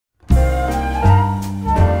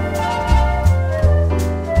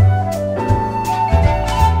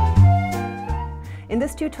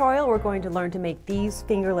tutorial, we're going to learn to make these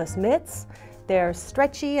fingerless mitts. They're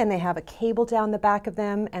stretchy and they have a cable down the back of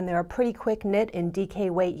them, and they're a pretty quick knit in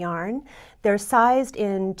DK weight yarn. They're sized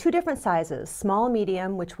in two different sizes, small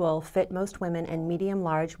medium, which will fit most women, and medium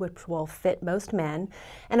large, which will fit most men.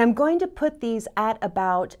 And I'm going to put these at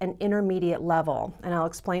about an intermediate level, and I'll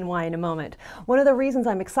explain why in a moment. One of the reasons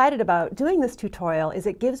I'm excited about doing this tutorial is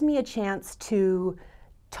it gives me a chance to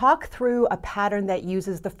talk through a pattern that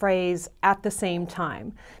uses the phrase "at the same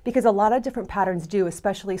time," because a lot of different patterns do,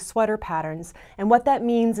 especially sweater patterns. And what that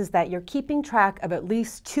means is that you're keeping track of at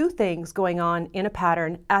least two things going on in a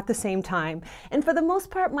pattern at the same time. And for the most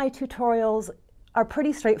part, my tutorials are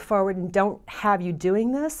pretty straightforward and don't have you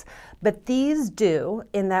doing this, but these do,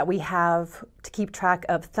 in that we have to keep track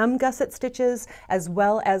of thumb gusset stitches as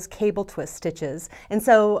well as cable twist stitches. And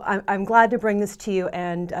so I'm glad to bring this to you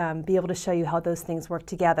and be able to show you how those things work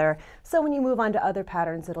together. So when you move on to other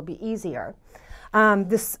patterns, it'll be easier.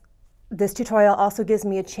 This tutorial also gives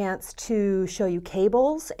me a chance to show you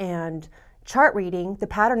cables and chart reading. The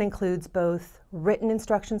pattern includes both written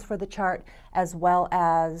instructions for the chart as well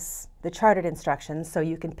as the charted instructions, so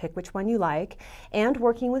you can pick which one you like, and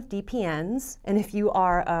working with DPNs. And if you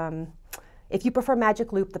prefer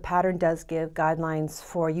magic loop, the pattern does give guidelines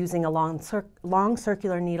for using a long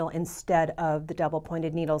circular needle instead of the double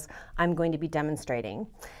pointed needles I'm going to be demonstrating.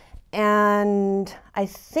 And I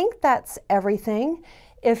think that's everything.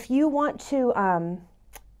 If you want to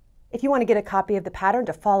get a copy of the pattern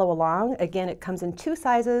to follow along, again, it comes in two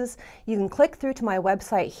sizes. You can click through to my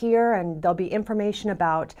website here and there'll be information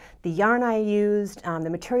about the yarn I used, the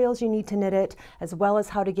materials you need to knit it, as well as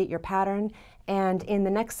how to get your pattern. And in the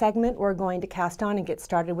next segment, we're going to cast on and get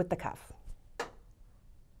started with the cuff.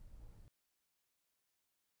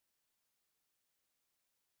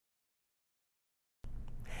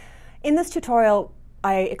 In this tutorial,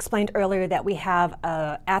 I explained earlier that we have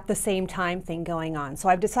a at the same time thing going on. So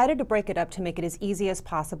I've decided to break it up to make it as easy as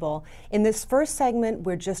possible. In this first segment,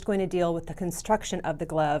 we're just going to deal with the construction of the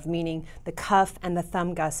glove, meaning the cuff and the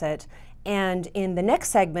thumb gusset. And in the next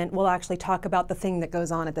segment, we'll actually talk about the thing that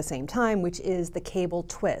goes on at the same time, which is the cable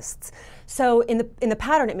twists. So in the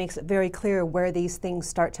pattern, it makes it very clear where these things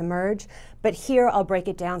start to merge. But here, I'll break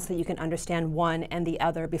it down so that you can understand one and the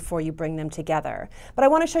other before you bring them together. But I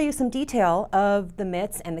want to show you some detail of the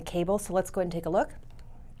mitts and the cable, so let's go ahead and take a look.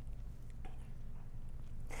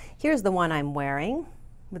 Here's the one I'm wearing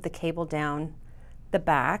with the cable down the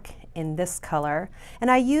back in this color, and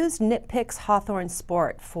I used Knit Picks Hawthore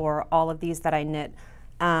Sport for all of these that I knit,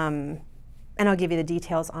 and I'll give you the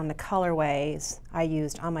details on the colorways I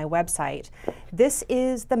used on my website. This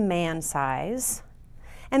is the man size,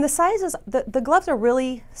 and the sizes, the gloves are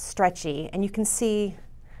really stretchy, and you can see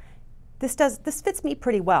this fits me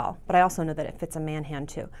pretty well, but I also know that it fits a man hand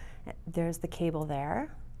too. There's the cable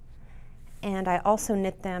there, and I also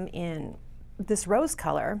knit them in this rose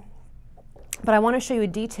color. But I want to show you a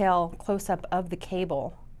detail close-up of the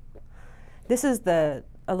cable. This is a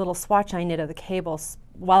little swatch I knit of the cables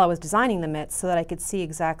while I was designing the mitts so that I could see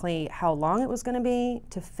exactly how long it was going to be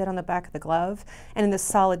to fit on the back of the glove. And in this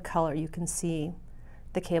solid color, you can see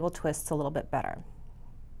the cable twists a little bit better.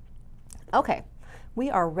 Okay,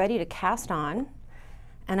 we are ready to cast on,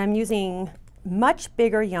 and I'm using much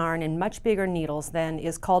bigger yarn and much bigger needles than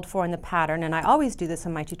is called for in the pattern, and I always do this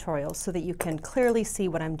in my tutorials so that you can clearly see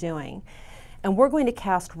what I'm doing. And we're going to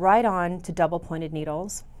cast right on to double pointed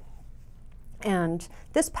needles. And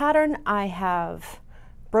this pattern, I have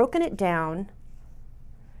broken it down,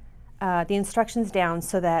 the instructions down,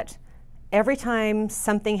 so that every time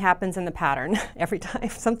something happens in the pattern, every time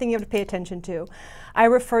something you have to pay attention to, I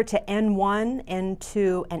refer to N1,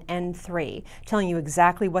 N2, and N3, telling you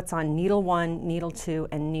exactly what's on needle 1, needle 2,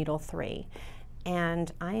 and needle 3.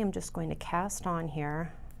 And I am just going to cast on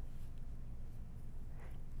here.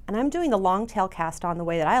 And I'm doing the long tail cast on the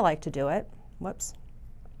way that I like to do it. Whoops.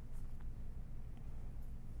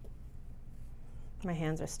 My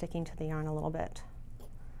hands are sticking to the yarn a little bit.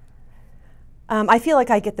 I feel like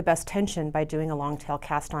I get the best tension by doing a long tail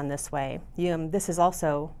cast on this way. This is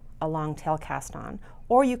also a long tail cast on,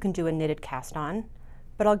 or you can do a knitted cast on,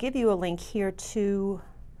 but I'll give you a link here to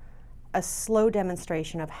a slow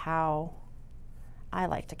demonstration of how I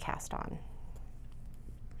like to cast on.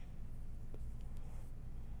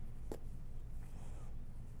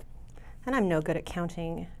 And I'm no good at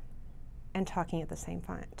counting and talking at the same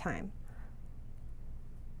time.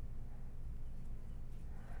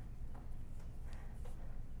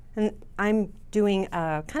 And I'm doing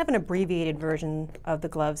kind of an abbreviated version of the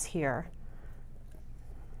gloves here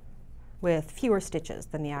with fewer stitches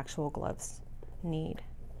than the actual gloves need.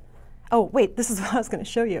 Oh, wait, this is what I was going to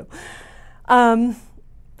show you.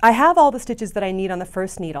 I have all the stitches that I need on the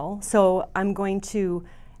first needle, so I'm going to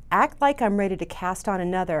act like I'm ready to cast on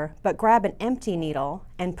another, but grab an empty needle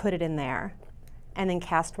and put it in there, and then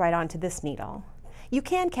cast right onto this needle. You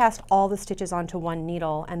can cast all the stitches onto one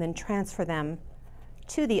needle and then transfer them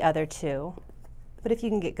to the other two, but if you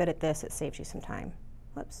can get good at this, it saves you some time.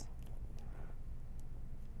 Whoops.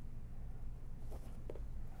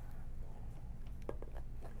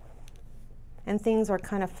 And things are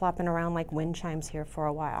kind of flopping around like wind chimes here for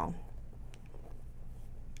a while.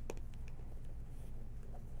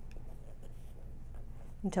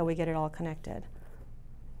 Until we get it all connected.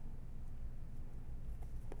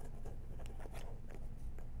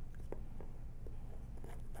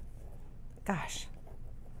 Gosh.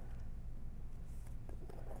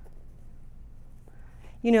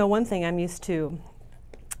 You know, one thing I'm used to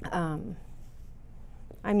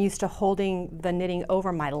holding the knitting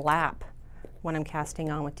over my lap when I'm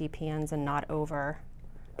casting on with DPNs and not over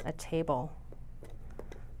a table.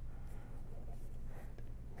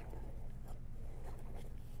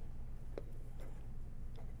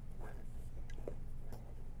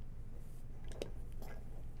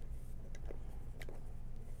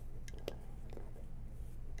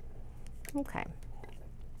 Okay.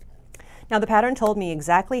 Now the pattern told me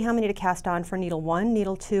exactly how many to cast on for needle 1,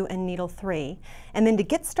 needle 2, and needle 3. And then to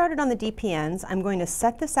get started on the DPNs, I'm going to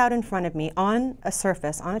set this out in front of me on a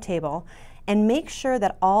surface, on a table, and make sure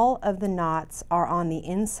that all of the knots are on the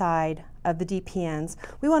inside of the DPNs.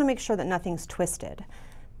 We want to make sure that nothing's twisted.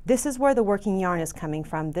 This is where the working yarn is coming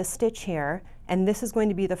from, this stitch here, and this is going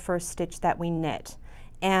to be the first stitch that we knit.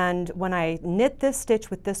 And when I knit this stitch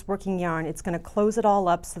with this working yarn, it's going to close it all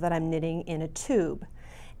up so that I'm knitting in a tube.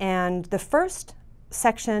 And the first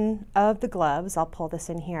section of the gloves, I'll pull this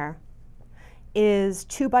in here, is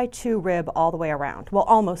 2x2 rib all the way around. Well,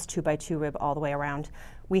 almost 2x2 rib all the way around.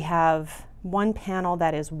 We have one panel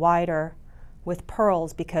that is wider with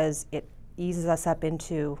purls because it eases us up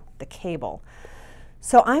into the cable.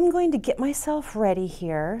 So I'm going to get myself ready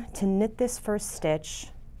here to knit this first stitch,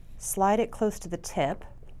 slide it close to the tip,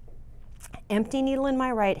 empty needle in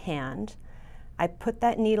my right hand. I put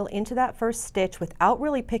that needle into that first stitch without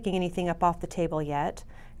really picking anything up off the table yet,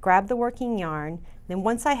 grab the working yarn, then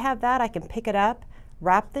once I have that I can pick it up,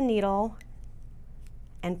 wrap the needle,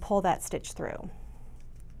 and pull that stitch through.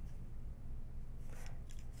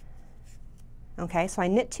 Okay, so I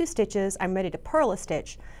knit 2 stitches, I'm ready to purl a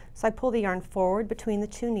stitch. So I pull the yarn forward between the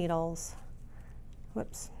 2 needles,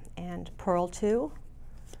 whoops, and purl 2,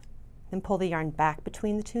 then pull the yarn back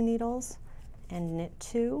between the 2 needles and knit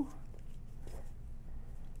 2.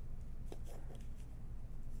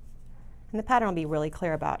 And the pattern will be really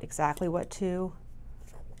clear about exactly what to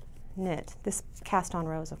knit. This cast on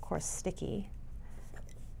row is of course sticky.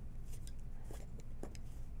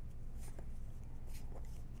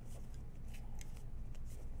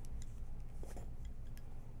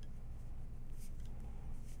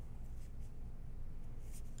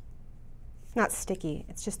 Not sticky,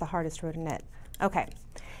 it's just the hardest row to knit. Okay,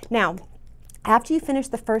 now after you finish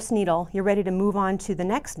the first needle, you're ready to move on to the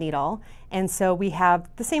next needle, and so we have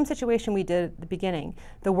the same situation we did at the beginning.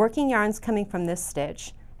 The working yarn's coming from this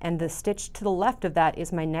stitch, and the stitch to the left of that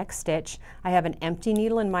is my next stitch. I have an empty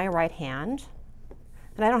needle in my right hand,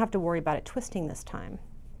 and I don't have to worry about it twisting this time.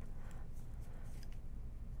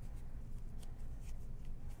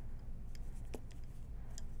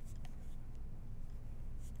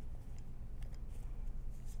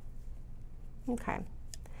 Okay.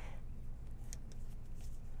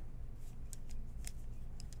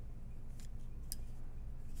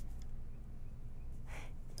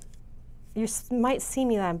 You might see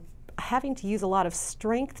me that I'm having to use a lot of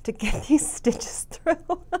strength to get these stitches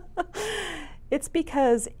through. It's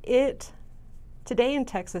because today in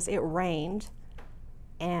Texas it rained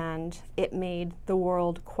and it made the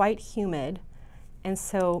world quite humid, and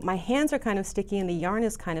so my hands are kind of sticky and the yarn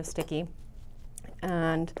is kind of sticky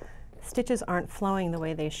and stitches aren't flowing the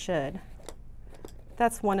way they should.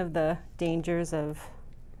 That's one of the dangers of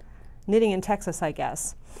knitting in Texas, I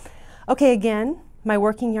guess. Okay, again, my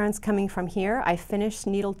working yarn's coming from here. I finished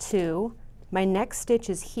needle 2. My next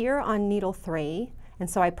stitch is here on needle 3, and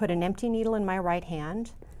so I put an empty needle in my right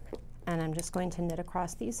hand, and I'm just going to knit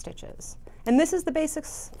across these stitches. And this is the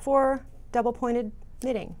basics for double-pointed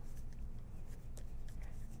knitting.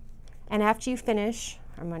 And after you finish,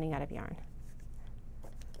 I'm running out of yarn.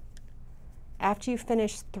 After you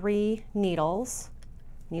finish 3 needles,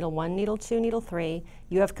 needle 1, needle 2, needle 3,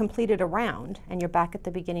 you have completed a round, and you're back at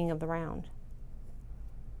the beginning of the round.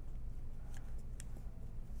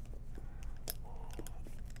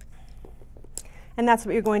 And that's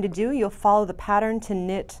what you're going to do. You'll follow the pattern to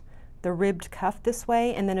knit the ribbed cuff this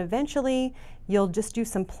way, and then eventually you'll just do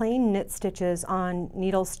some plain knit stitches on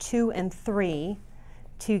needles 2 and 3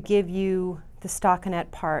 to give you the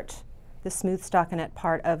stockinette part, the smooth stockinette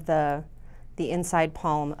part of the inside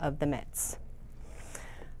palm of the mitts.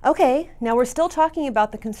 Okay, now we're still talking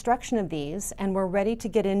about the construction of these, and we're ready to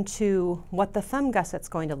get into what the thumb gusset's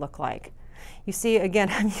going to look like. You see, again,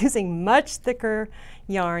 I'm using much thicker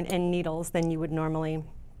yarn and needles than you would normally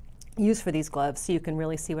use for these gloves, so you can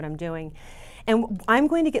really see what I'm doing. And I'm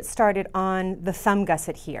going to get started on the thumb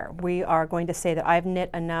gusset here. We are going to say that I've knit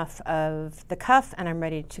enough of the cuff and I'm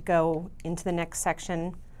ready to go into the next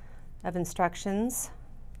section of instructions.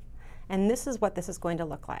 And this is what this is going to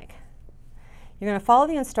look like. You're going to follow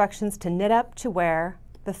the instructions to knit up to where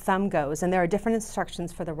the thumb goes, and there are different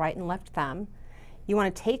instructions for the right and left thumb. You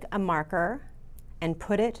want to take a marker and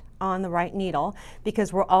put it on the right needle,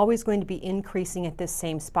 because we're always going to be increasing at this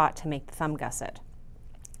same spot to make the thumb gusset.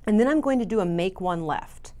 And then I'm going to do a make one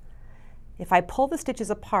left. If I pull the stitches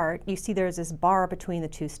apart, you see there's this bar between the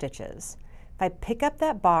two stitches. If I pick up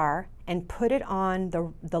that bar and put it on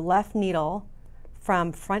the left needle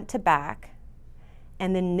from front to back,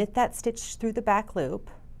 and then knit that stitch through the back loop,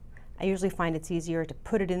 I usually find it's easier to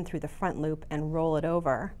put it in through the front loop and roll it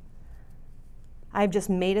over. I've just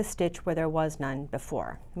made a stitch where there was none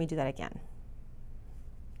before. Let me do that again.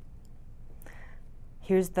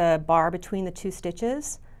 Here's the bar between the two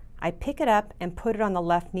stitches. I pick it up and put it on the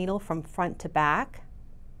left needle from front to back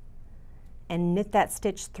and knit that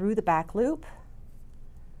stitch through the back loop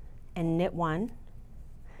and knit one.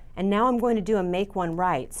 And now I'm going to do a make one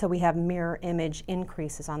right, so we have mirror image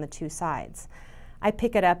increases on the two sides. I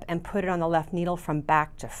pick it up and put it on the left needle from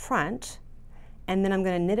back to front, and then I'm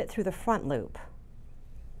going to knit it through the front loop.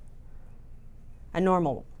 A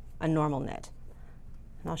normal knit.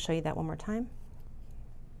 And I'll show you that one more time.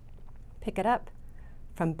 Pick it up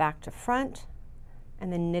from back to front,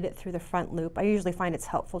 and then knit it through the front loop. I usually find it's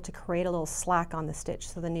helpful to create a little slack on the stitch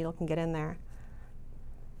so the needle can get in there.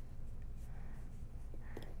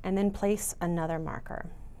 And then place another marker.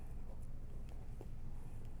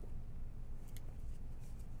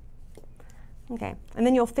 Okay, and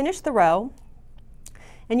then you'll finish the row,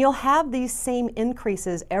 and you'll have these same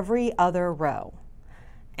increases every other row.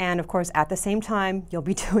 And of course, at the same time, you'll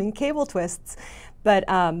be doing cable twists, but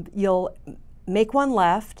you'll make one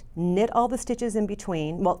left, knit all the stitches in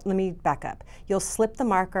between. Well, let me back up. You'll slip the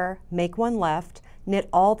marker, make one left, knit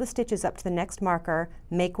all the stitches up to the next marker,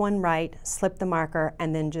 make one right, slip the marker,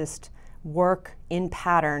 and then just work in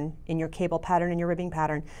pattern, in your cable pattern and your ribbing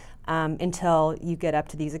pattern, until you get up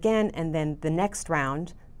to these again, and then the next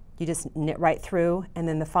round, you just knit right through, and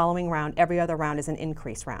then the following round, every other round is an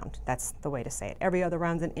increase round. That's the way to say it. Every other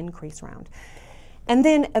round is an increase round. And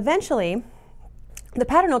then eventually, the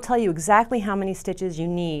pattern will tell you exactly how many stitches you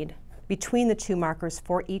need between the two markers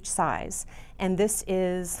for each size. And this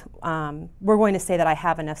is, we're going to say that I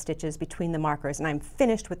have enough stitches between the markers and I'm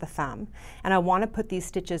finished with the thumb. And I want to put these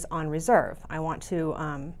stitches on reserve. I want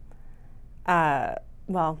to,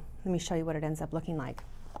 well, let me show you what it ends up looking like.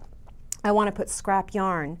 I want to put scrap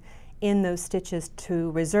yarn in those stitches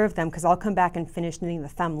to reserve them, because I'll come back and finish knitting the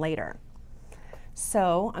thumb later.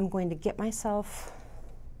 So I'm going to get myself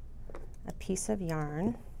a piece of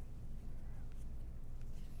yarn.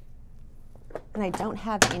 And I don't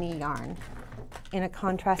have any yarn in a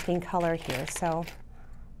contrasting color here, so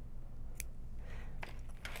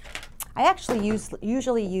I actually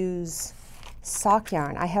usually use sock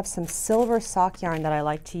yarn. I have some silver sock yarn that I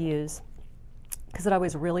like to use because it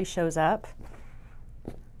always really shows up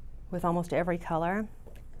with almost every color.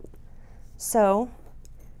 So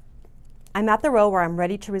I'm at the row where I'm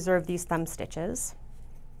ready to reserve these thumb stitches.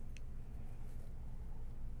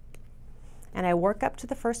 And I work up to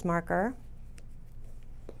the first marker,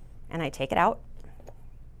 and I take it out,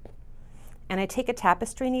 and I take a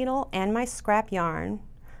tapestry needle and my scrap yarn,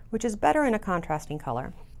 which is better in a contrasting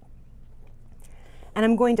color, and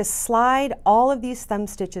I'm going to slide all of these thumb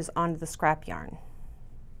stitches onto the scrap yarn.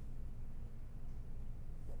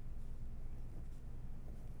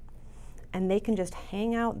 And they can just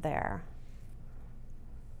hang out there.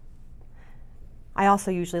 I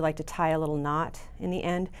also usually like to tie a little knot in the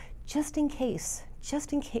end, just in case,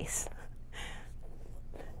 just in case.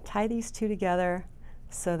 Tie these two together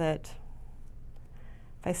so that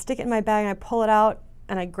if I stick it in my bag and I pull it out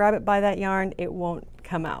and I grab it by that yarn, it won't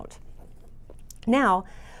come out. Now,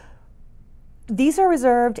 these are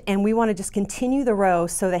reserved, and we want to just continue the row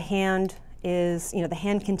so the hand is, the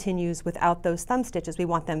hand continues without those thumb stitches. We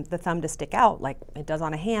want the thumb to stick out like it does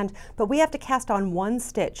on a hand, but we have to cast on one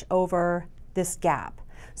stitch over this gap.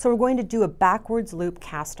 So we're going to do a backwards loop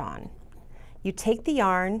cast on. You take the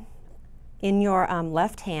yarn in your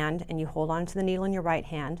left hand, and you hold on to the needle in your right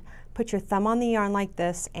hand. Put your thumb on the yarn like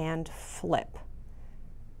this and flip.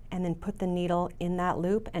 And then put the needle in that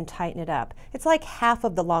loop and tighten it up. It's like half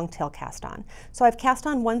of the long tail cast on. So I've cast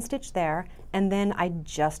on one stitch there, and then I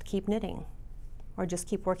just keep knitting, or just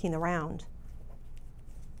keep working the round.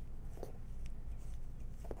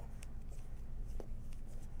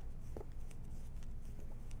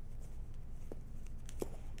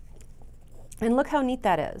 And look how neat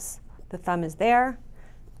that is. The thumb is there,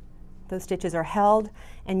 those stitches are held,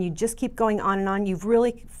 and you just keep going on and on. You've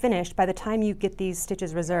really finished, by the time you get these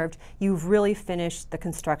stitches reserved, you've really finished the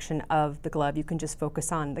construction of the glove. You can just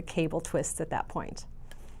focus on the cable twists at that point.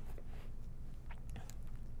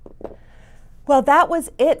 Well, that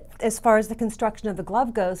was it as far as the construction of the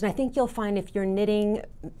glove goes, and I think you'll find if you're knitting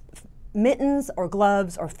mittens or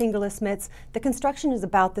gloves or fingerless mitts, the construction is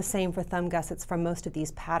about the same for thumb gussets for most of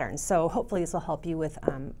these patterns. So hopefully this will help you with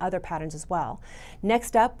other patterns as well.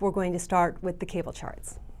 Next up, we're going to start with the cable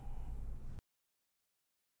charts.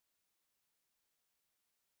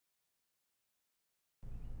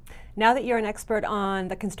 Now that you're an expert on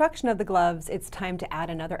the construction of the gloves, it's time to add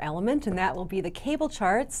another element, and that will be the cable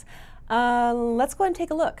charts. Let's go ahead and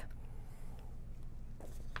take a look.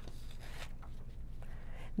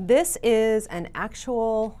 This is an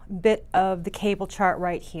actual bit of the cable chart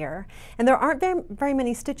right here, and there aren't very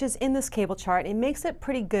many stitches in this cable chart. It makes it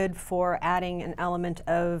pretty good for adding an element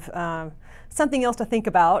of something else to think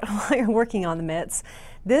about while you're working on the mitts.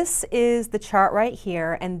 This is the chart right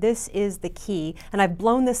here, and this is the key, and I've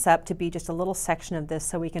blown this up to be just a little section of this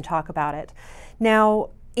so we can talk about it. Now,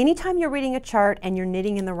 anytime you're reading a chart and you're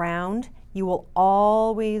knitting in the round, you will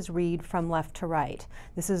always read from left to right.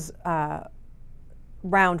 This is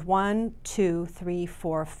round 1, 2, 3,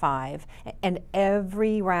 4, 5, and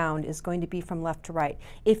every round is going to be from left to right.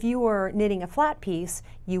 If you were knitting a flat piece,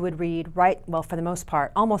 you would read right, well, for the most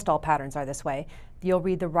part, almost all patterns are this way. You'll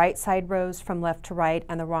read the right side rows from left to right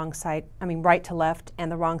and the wrong side, right to left,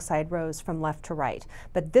 and the wrong side rows from left to right.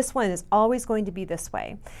 But this one is always going to be this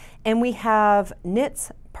way. And we have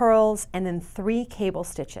knits, purls, and then 3 cable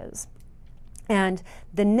stitches. And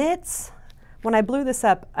the knits, when I blew this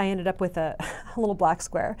up, I ended up with a little black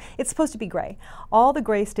square. It's supposed to be gray. All the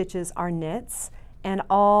gray stitches are knits, and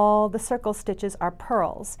all the circle stitches are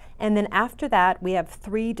purls. And then after that, we have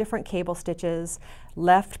 3 different cable stitches: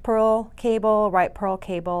 left purl cable, right purl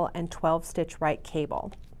cable, and 12 stitch right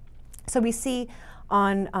cable. So we see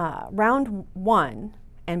on round 1,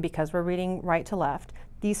 and because we're reading right to left,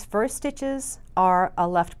 these first stitches are a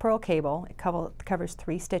left purl cable. It covers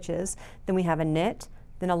 3 stitches. Then we have a knit,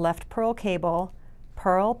 then a left purl cable,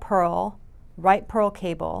 purl, purl, right purl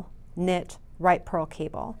cable, knit, right purl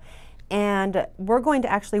cable. And we're going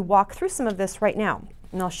to actually walk through some of this right now,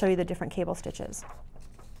 and I'll show you the different cable stitches.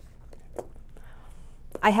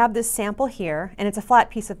 I have this sample here, and it's a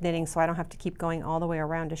flat piece of knitting, so I don't have to keep going all the way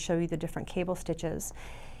around to show you the different cable stitches.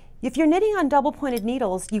 If you're knitting on double-pointed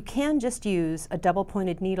needles, you can just use a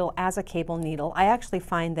double-pointed needle as a cable needle. I actually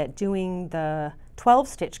find that doing the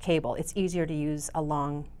 12-stitch cable, it's easier to use a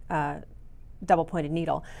long double-pointed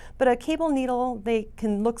needle. But a cable needle, they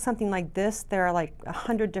can look something like this. There are like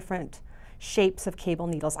 100 different shapes of cable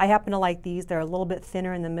needles. I happen to like these. They're a little bit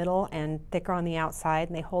thinner in the middle and thicker on the outside,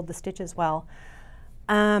 and they hold the stitches well.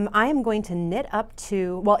 I am going to knit up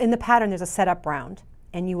to, well, in the pattern there's a setup round,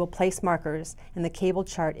 and you will place markers, and the cable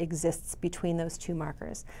chart exists between those 2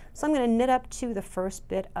 markers. So I'm going to knit up to the first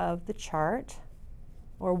bit of the chart,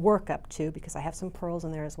 or work up to, because I have some purls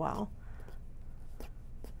in there as well.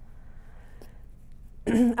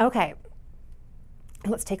 Okay,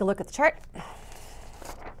 let's take a look at the chart.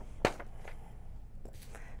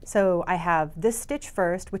 So I have this stitch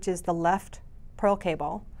first, which is the left purl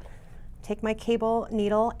cable. Take my cable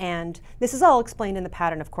needle, and this is all explained in the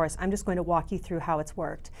pattern, of course. I'm just going to walk you through how it's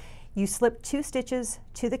worked. You slip 2 stitches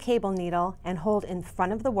to the cable needle and hold in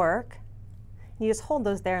front of the work. You just hold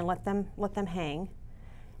those there and let them hang.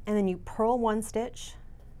 And then you purl 1 stitch,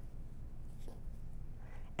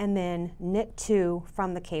 and then knit 2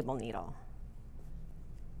 from the cable needle.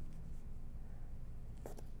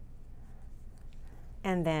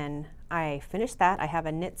 And then I finish that. I have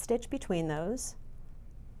a knit stitch between those.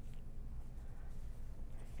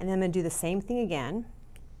 And then I'm going to do the same thing again.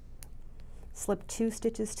 Slip 2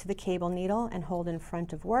 stitches to the cable needle and hold in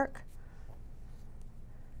front of work.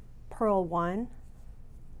 Purl 1,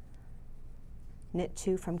 knit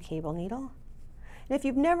 2 from cable needle. And if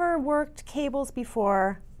you've never worked cables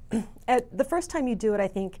before, the first time you do it, I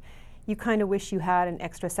think you kind of wish you had an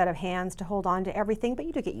extra set of hands to hold on to everything, but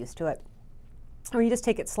you do get used to it. Or you just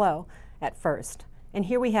take it slow at first, And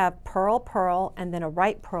here we have purl, purl, and then a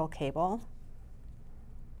right purl cable.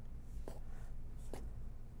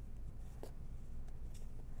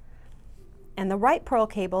 And the right purl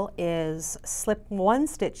cable is slip 1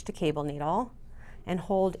 stitch to cable needle and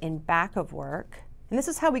hold in back of work. And this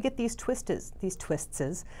is how we get these twists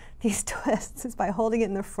is by holding it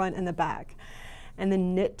in the front and the back. And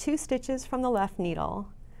then knit 2 stitches from the left needle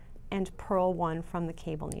and purl 1 from the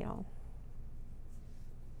cable needle.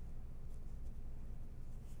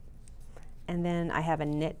 And then I have a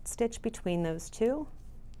knit stitch between those two.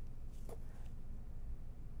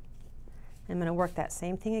 I'm going to work that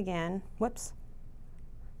same thing again. Whoops,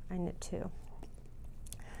 I knit 2.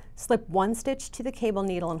 Slip 1 stitch to the cable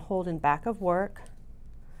needle and hold in back of work,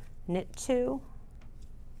 knit 2,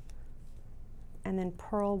 and then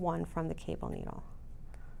purl 1 from the cable needle.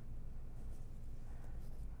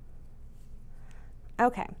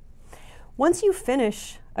 Okay, once you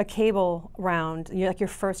finish a cable round, like your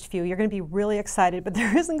first few, you're going to be really excited, but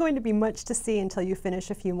there isn't going to be much to see until you finish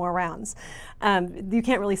a few more rounds. You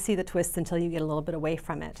can't really see the twists until you get a little bit away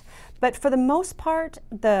from it. But for the most part,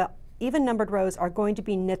 the even numbered rows are going to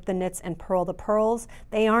be knit the knits and purl the purls.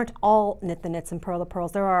 They aren't all knit the knits and purl the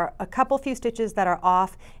purls. There are a couple few stitches that are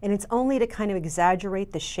off, and it's only to kind of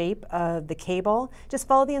exaggerate the shape of the cable. Just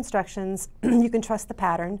follow the instructions. You can trust the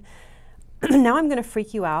pattern. Now I'm going to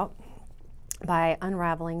freak you out by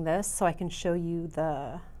unraveling this so I can show you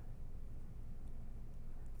the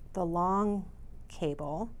long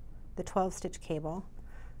cable, the 12-stitch cable.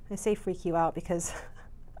 I say freak you out because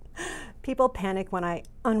people panic when I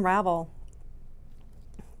unravel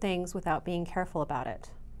things without being careful about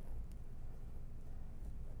it.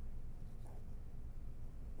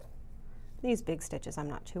 These big stitches, I'm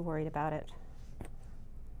not too worried about it.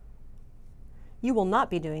 You will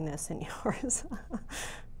not be doing this in yours.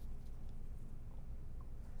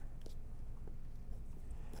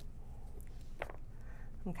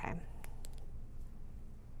 Okay.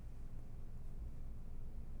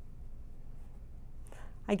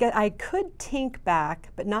 I could tink back,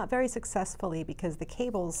 but not very successfully because the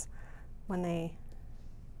cables, when they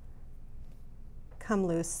come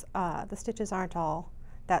loose, the stitches aren't all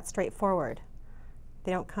that straightforward.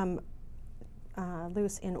 They don't come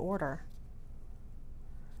loose in order.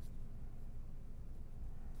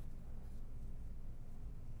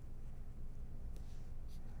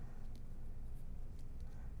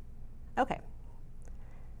 Okay,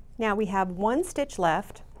 now we have 1 stitch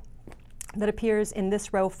left that appears in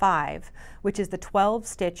this row 5, which is the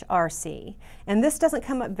 12-stitch RC. And this doesn't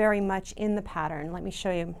come up very much in the pattern. Let me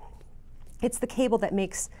show you. It's the cable that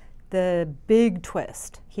makes the big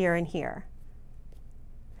twist here and here.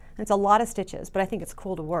 And it's a lot of stitches, but I think it's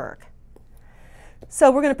cool to work.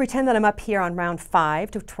 So we're going to pretend that I'm up here on round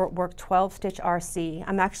 5 to work 12-stitch RC.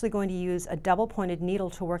 I'm actually going to use a double-pointed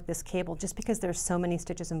needle to work this cable just because there's so many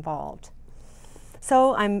stitches involved.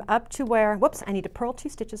 So I'm up to where, whoops, I need to purl 2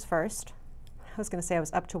 stitches first. I was going to say I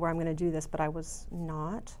was up to where I'm going to do this, but I was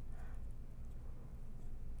not.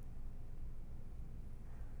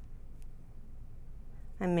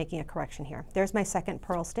 I'm making a correction here. There's my second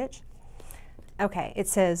purl stitch. Okay, it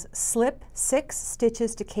says slip 6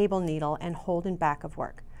 stitches to cable needle and hold in back of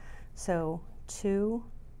work. So 2,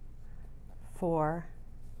 4,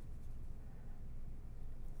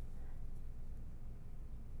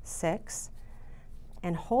 6,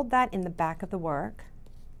 and hold that in the back of the work.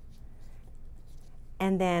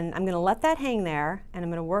 And then I'm going to let that hang there, and I'm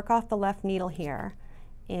going to work off the left needle here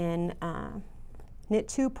in knit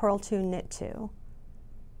 2, purl 2, knit 2.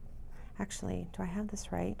 Actually, do I have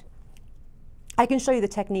this right? I can show you the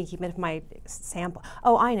technique even if my sample,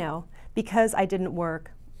 oh, I know, because I didn't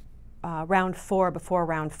work round 4 before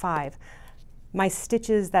round 5, my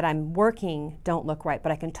stitches that I'm working don't look right,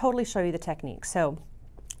 but I can totally show you the technique. So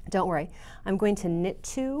don't worry. I'm going to knit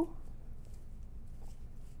 2,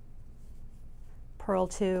 purl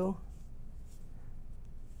 2,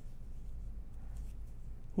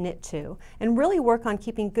 knit 2, and really work on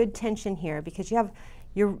keeping good tension here because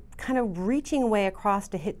you're kind of reaching away across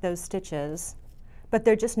to hit those stitches, but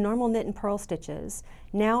they're just normal knit and purl stitches.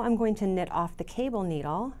 Now I'm going to knit off the cable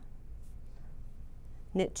needle,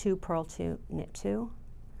 knit 2, purl 2, knit 2.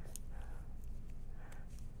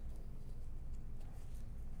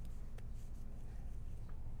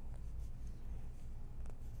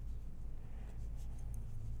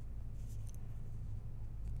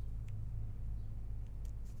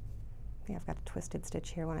 Yeah, I've got a twisted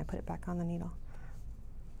stitch here when I put it back on the needle.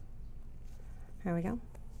 There we go.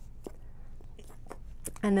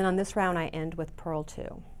 And then on this round I end with purl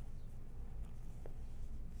 2.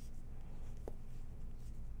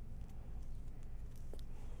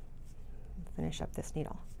 finish up this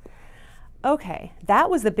needle. Okay, that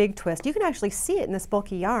was the big twist. You can actually see it in this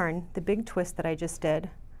bulky yarn, the big twist that I just did.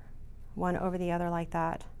 One over the other like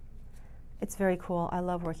that. It's very cool. I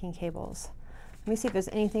love working cables. Let me see if there's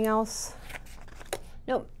anything else.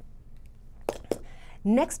 Nope.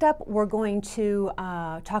 Next up, we're going to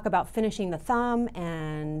talk about finishing the thumb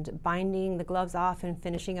and binding the gloves off and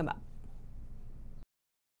finishing them up.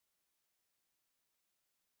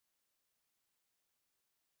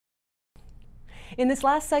 In this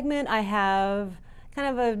last segment, I have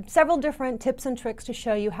kind of several different tips and tricks to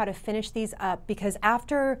show you how to finish these up, because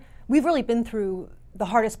after we've really been through the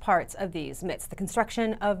hardest parts of these mitts, the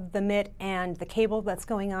construction of the mitt and the cable that's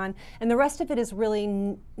going on, and the rest of it is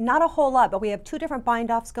really not a whole lot, but we have two different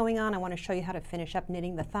bind-offs going on. I want to show you how to finish up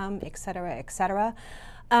knitting the thumb, etc., etc.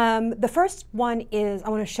 The first one I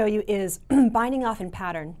want to show you is binding off in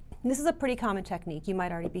pattern. This is a pretty common technique. You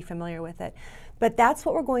might already be familiar with it. But that's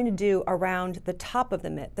what we're going to do around the top of the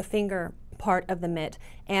mitt, the finger part of the mitt.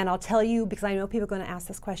 And I'll tell you, because I know people are going to ask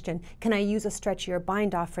this question, can I use a stretchier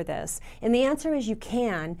bind off for this? And the answer is you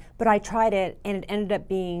can, but I tried it and it ended up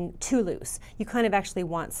being too loose. You kind of actually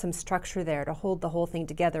want some structure there to hold the whole thing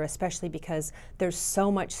together, especially because there's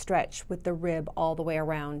so much stretch with the rib all the way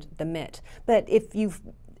around the mitt. But if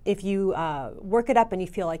you work it up and you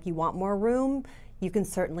feel like you want more room, you can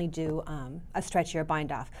certainly do a stretchier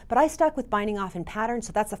bind off. But I stuck with binding off in pattern,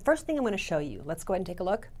 so that's the first thing I'm going to show you. Let's go ahead and take a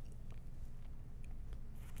look.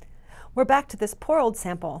 We're back to this poor old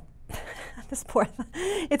sample.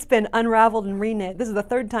 It's been unraveled and reknit. This is the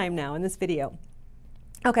third time now in this video.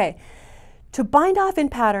 Okay, to bind off in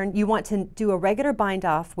pattern, you want to do a regular bind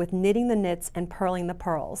off with knitting the knits and purling the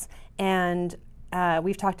purls. And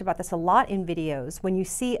we've talked about this a lot in videos. When you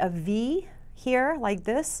see a V here like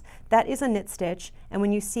this, that is a knit stitch, and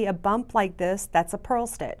when you see a bump like this, that's a purl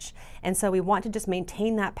stitch. And so we want to just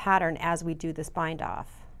maintain that pattern as we do this bind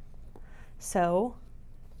off. So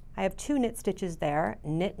I have two knit stitches there,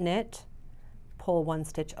 knit, knit, pull one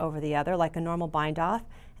stitch over the other like a normal bind off,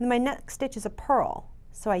 and my next stitch is a purl.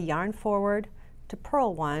 So I yarn forward to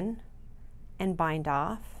purl one and bind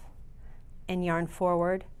off, and yarn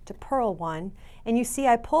forward to purl one, and you see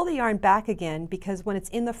I pull the yarn back again because when it's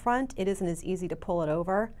in the front it isn't as easy to pull it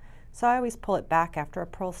over, so I always pull it back after a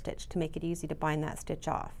purl stitch to make it easy to bind that stitch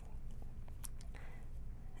off.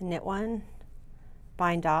 Knit one,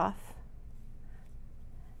 bind off,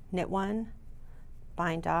 knit one,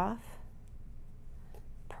 bind off,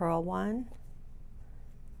 purl one,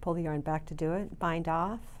 pull the yarn back to do it, bind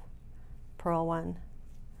off, purl one,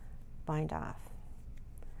 bind off.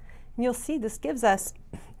 And you'll see this gives us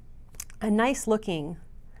a nice looking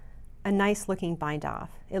bind off.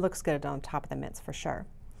 It looks good on top of the mitts for sure.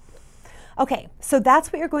 Okay, so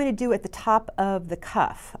that's what you're going to do at the top of the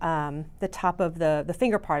cuff, the top of the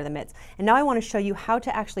finger part of the mitts. And now I want to show you how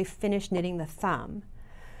to actually finish knitting the thumb,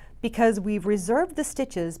 because we've reserved the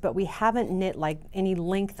stitches, but we haven't knit like any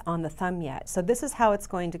length on the thumb yet. So this is how it's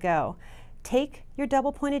going to go. Take your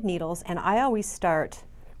double pointed needles, and I always start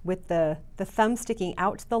with the thumb sticking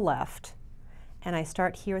out to the left, and I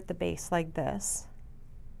start here at the base like this.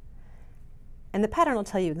 And the pattern will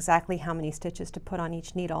tell you exactly how many stitches to put on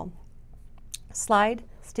each needle. Slide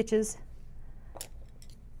stitches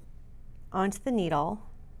onto the needle.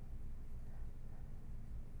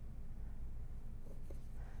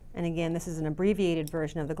 And again, this is an abbreviated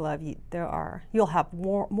version of the glove. You'll have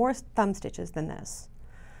more thumb stitches than this.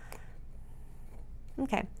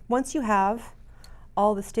 Okay, once you have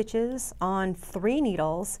all the stitches on 3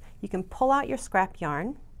 needles, you can pull out your scrap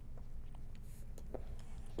yarn.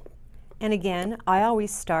 And again, I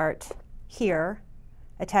always start here,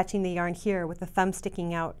 attaching the yarn here with the thumb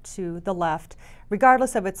sticking out to the left.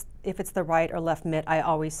 Regardless of if it's the right or left mitt, I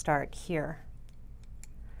always start here.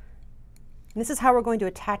 And this is how we're going to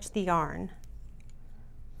attach the yarn.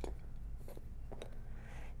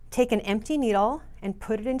 Take an empty needle and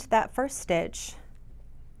put it into that first stitch,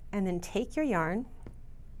 and then take your yarn.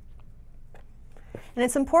 And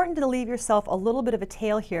it's important to leave yourself a little bit of a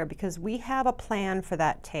tail here because we have a plan for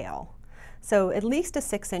that tail. So at least a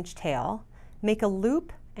 6-inch tail. Make a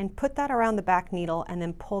loop and put that around the back needle and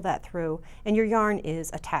then pull that through, and your yarn is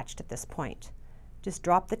attached at this point. Just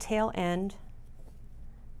drop the tail end.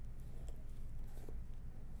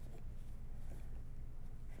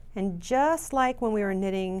 And just like when we were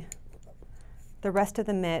knitting the rest of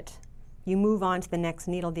the mitt, you move on to the next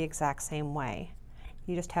needle the exact same way.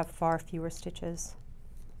 You just have far fewer stitches.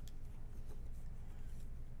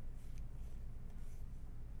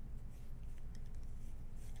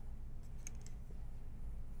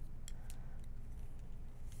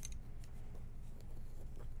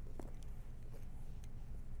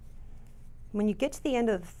 When you get to the end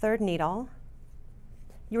of the third needle,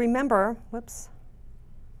 you remember, whoops,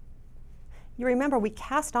 you remember we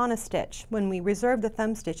cast on a stitch. When we reserved the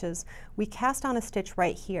thumb stitches, we cast on a stitch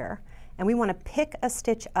right here, and we want to pick a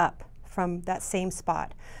stitch up from that same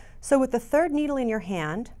spot. So with the third needle in your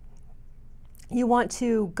hand, you want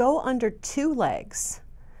to go under 2 legs,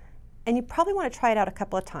 and you probably want to try it out a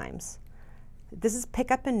couple of times. This is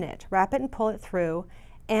pick up and knit, wrap it and pull it through,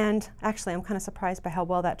 and actually I'm kind of surprised by how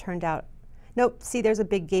well that turned out. Nope, see, there's a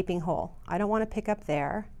big gaping hole. I don't want to pick up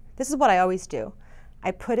there. This is what I always do.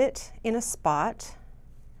 I put it in a spot,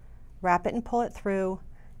 wrap it and pull it through,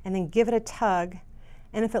 and then give it a tug,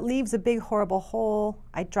 and if it leaves a big horrible hole,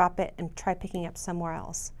 I drop it and try picking up somewhere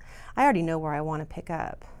else. I already know where I want to pick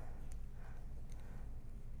up.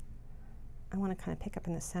 I want to kind of pick up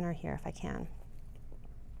in the center here if I can.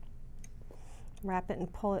 Wrap it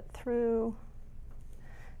and pull it through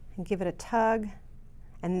and give it a tug,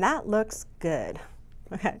 and that looks good.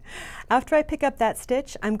 Okay, after I pick up that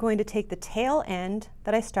stitch, I'm going to take the tail end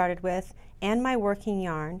that I started with and my working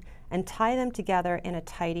yarn and tie them together in a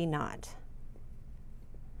tidy knot.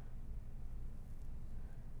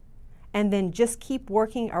 And then just keep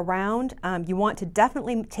working around. You want to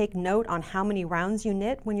definitely take note on how many rounds you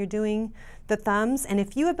knit when you're doing the thumbs. And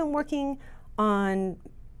if you have been working on,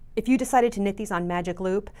 if you decided to knit these on magic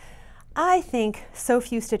loop, I think so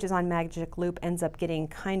few stitches on magic loop ends up getting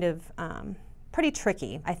kind of pretty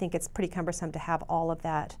tricky. I think it's pretty cumbersome to have all of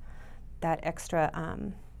that extra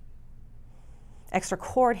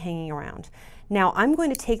cord hanging around. Now I'm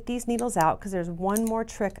going to take these needles out because there's one more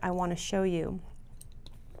trick I want to show you.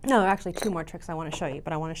 No, actually 2 more tricks I want to show you,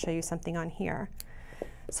 but I want to show you something on here.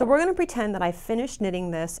 So we're going to pretend that I finished knitting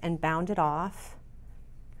this and bound it off,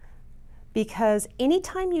 because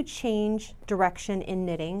anytime you change direction in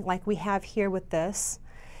knitting, like we have here with this,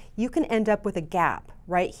 you can end up with a gap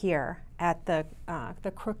right here at the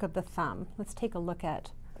crook of the thumb. Let's take a look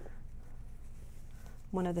at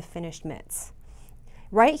one of the finished mitts.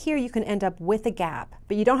 Right here you can end up with a gap,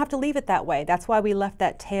 but you don't have to leave it that way. That's why we left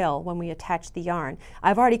that tail when we attached the yarn.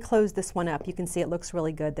 I've already closed this one up. You can see it looks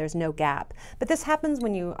really good. There's no gap. But this happens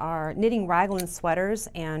when you are knitting raglan sweaters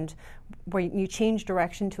and where you change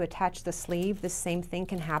direction to attach the sleeve. The same thing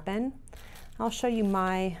can happen. I'll show you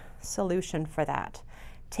my solution for that.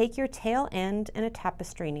 Take your tail end and a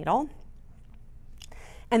tapestry needle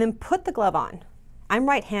and then put the glove on. I'm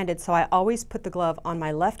right-handed, so I always put the glove on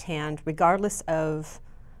my left hand, regardless of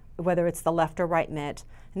whether it's the left or right mitt.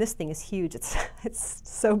 And this thing is huge. It's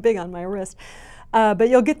so big on my wrist. But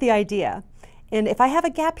you'll get the idea. And if I have a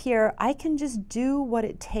gap here, I can just do what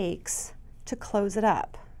it takes to close it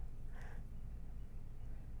up.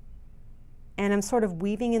 And I'm sort of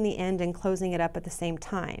weaving in the end and closing it up at the same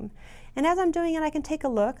time. And as I'm doing it, I can take a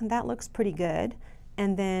look, and that looks pretty good.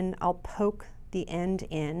 And then I'll poke the end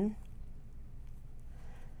in.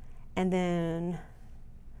 And then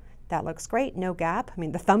that looks great, no gap. I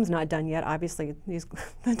mean, the thumb's not done yet, obviously. It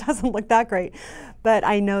doesn't look that great. But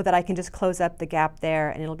I know that I can just close up the gap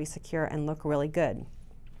there and it'll be secure and look really good.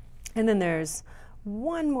 And then there's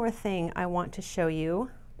one more thing I want to show you.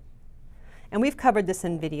 And we've covered this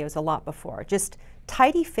in videos a lot before, just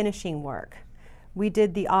tidy finishing work. We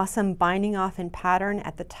did the awesome binding off in pattern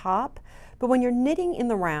at the top, but when you're knitting in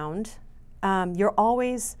the round,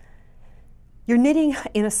 you're knitting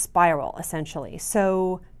in a spiral, essentially.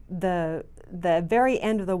 So the very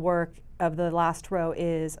end of the work of the last row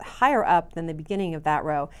is higher up than the beginning of that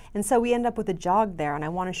row. And so we end up with a jog there, and I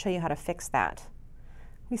want to show you how to fix that.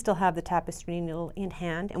 We still have the tapestry needle in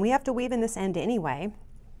hand, and we have to weave in this end anyway.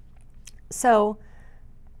 So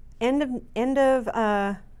end of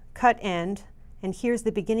cut end, and here's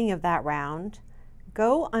the beginning of that round.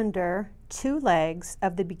 Go under 2 legs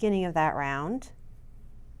of the beginning of that round.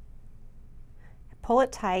 Pull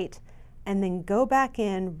it tight, and then go back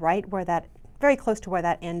in right where that, very close to where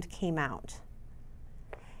that end came out.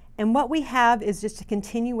 And what we have is just a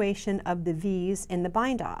continuation of the V's in the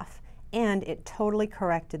bind off, and it totally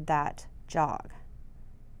corrected that jog.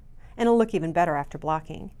 And it'll look even better after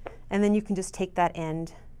blocking. And then you can just take that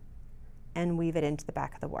end and weave it into the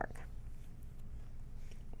back of the work.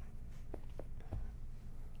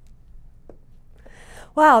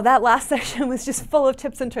 Wow, that last section was just full of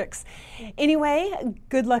tips and tricks. Anyway,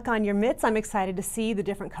 good luck on your mitts. I'm excited to see the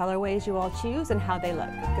different colorways you all choose and how they look.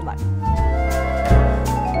 Good luck.